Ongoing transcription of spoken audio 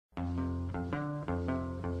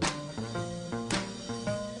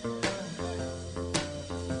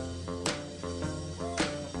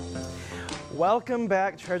Welcome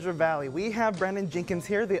back, Treasure Valley. We have Brandon Jenkins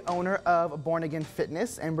here, the owner of Born Again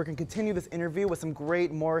Fitness, and we're going to continue this interview with some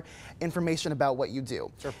more information about what you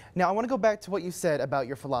do. Sure. Now, I want to go back to what you said about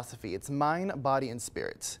your philosophy. It's mind, body, and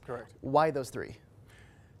spirit. Correct. Why those three?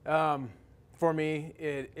 For me,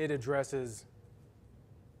 it addresses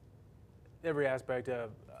every aspect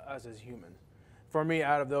of us as humans. For me,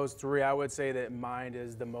 out of those three, I would say that mind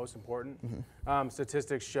is the most important. Mm-hmm.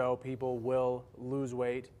 Statistics show people will lose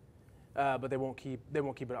weight, but they won't keep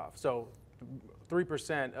it off. So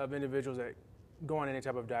 3% of individuals that go on any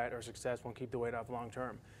type of diet are successful and keep the weight off long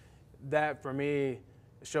term. That, for me,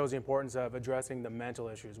 shows the importance of addressing the mental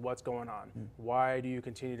issues. What's going on? Mm. Why do you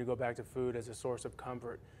continue to go back to food as a source of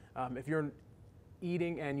comfort? If you're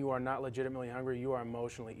eating and you are not legitimately hungry, you are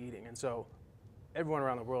emotionally eating. And so everyone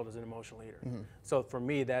around the world is an emotional eater. Mm-hmm. So for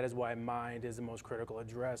me, that is why mind is the most critical.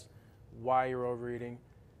 Address why you're overeating,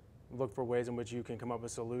 look for ways in which you can come up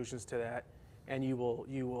with solutions to that, and you will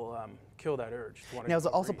kill that urge. Now, is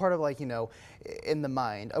it also part of, like, you know, in the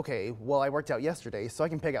mind, okay, well, I worked out yesterday, so I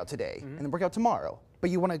can pig out today, mm-hmm. and then work out tomorrow. But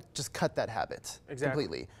you want to just cut that habit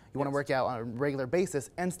completely. You want to work out on a regular basis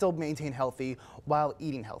and still maintain healthy while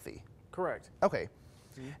eating healthy. Correct. Okay.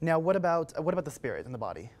 Mm-hmm. Now, what about the spirit and the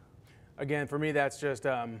body? Again, for me, that's just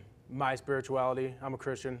my spirituality. I'm a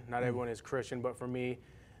Christian. Not mm-hmm. everyone is Christian, but for me,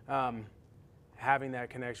 having that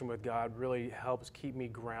connection with God really helps keep me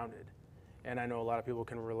grounded. And I know a lot of people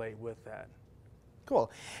can relate with that.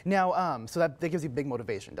 Cool. Now, so that gives you big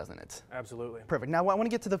motivation, doesn't it? Absolutely. Perfect. Now, I want to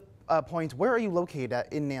get to the point, where are you located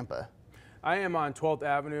at in Nampa? I am on 12th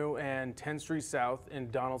Avenue and 10th Street South in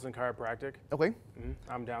Donaldson Chiropractic. Okay. Mm-hmm.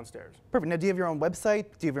 I'm downstairs. Perfect. Now, do you have your own website?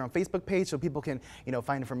 Do you have your own Facebook page so people can, you know,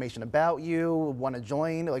 find information about you, want to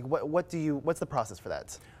join? Like, what's the process for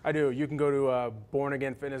that? I do. You can go to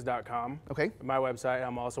bornagainfitness.com. Okay. My website.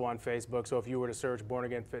 I'm also on Facebook. So if you were to search Born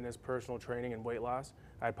Again Fitness Personal Training and Weight Loss,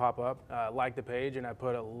 I'd pop up. Like the page, and I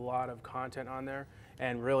put a lot of content on there.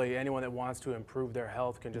 And really, anyone that wants to improve their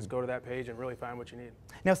health can just go to that page and really find what you need.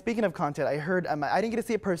 Now, speaking of content, I heard, I didn't get to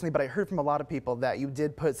see it personally, but I heard from a lot of people that you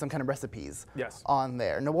did put some kind of recipes on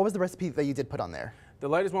there. Now, what was the recipe that you did put on there? The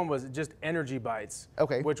latest one was just energy bites,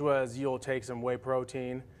 which was you'll take some whey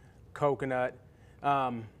protein, coconut,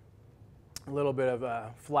 a little bit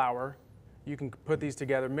of flour. You can put these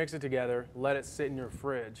together, mix it together, let it sit in your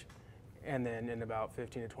fridge. And then in about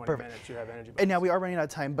 15 to 20 minutes, you have energy bites. And now we are running out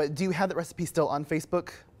of time, but do you have that recipe still on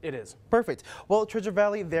Facebook? It is. Perfect. Well, Treasure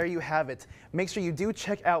Valley, there you have it. Make sure you do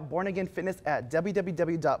check out Born Again Fitness at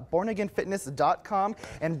www.bornagainfitness.com.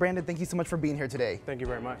 And Brandon, thank you so much for being here today. Thank you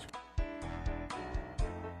very much.